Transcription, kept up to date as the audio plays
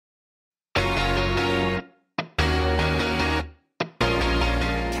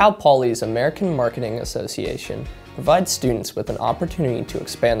Cal Poly's American Marketing Association provides students with an opportunity to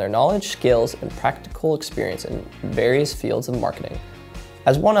expand their knowledge, skills, and practical experience in various fields of marketing.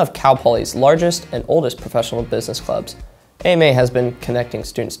 As one of Cal Poly's largest and oldest professional business clubs, AMA has been connecting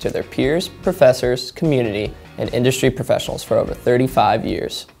students to their peers, professors, community, and industry professionals for over 35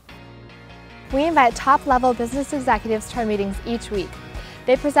 years. We invite top-level business executives to our meetings each week.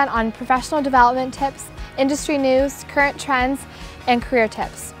 They present on professional development tips, industry news, current trends, and career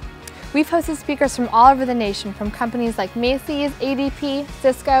tips. We've hosted speakers from all over the nation, from companies like Macy's, ADP,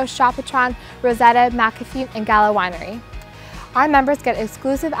 Cisco, Shopatron, Rosetta, McAfee, and Gallo Winery. Our members get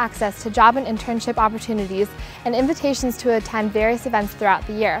exclusive access to job and internship opportunities and invitations to attend various events throughout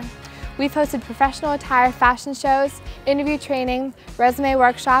the year. We've hosted professional attire fashion shows, interview training, resume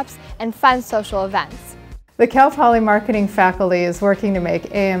workshops, and fun social events. The Cal Poly marketing faculty is working to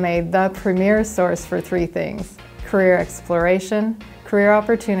make AMA the premier source for three things: career exploration, career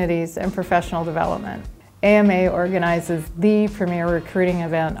opportunities, and professional development. AMA organizes the premier recruiting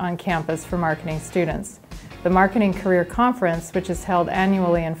event on campus for marketing students. The Marketing Career Conference, which is held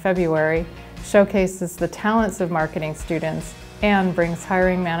annually in February, showcases the talents of marketing students and brings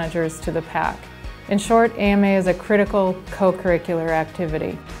hiring managers to the pack. In short, AMA is a critical co-curricular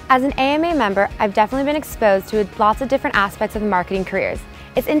activity. As an AMA member, I've definitely been exposed to lots of different aspects of the marketing careers.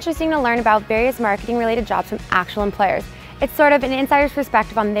 It's interesting to learn about various marketing-related jobs from actual employers. It's sort of an insider's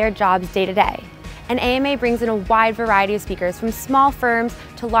perspective on their jobs day to day. And AMA brings in a wide variety of speakers, from small firms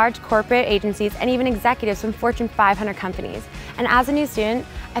to large corporate agencies and even executives from Fortune 500 companies. And as a new student,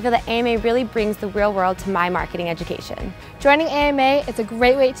 I feel that AMA really brings the real world to my marketing education. Joining AMA is a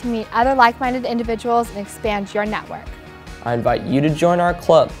great way to meet other like-minded individuals and expand your network. I invite you to join our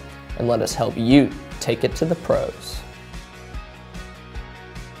club and let us help you take it to the pros.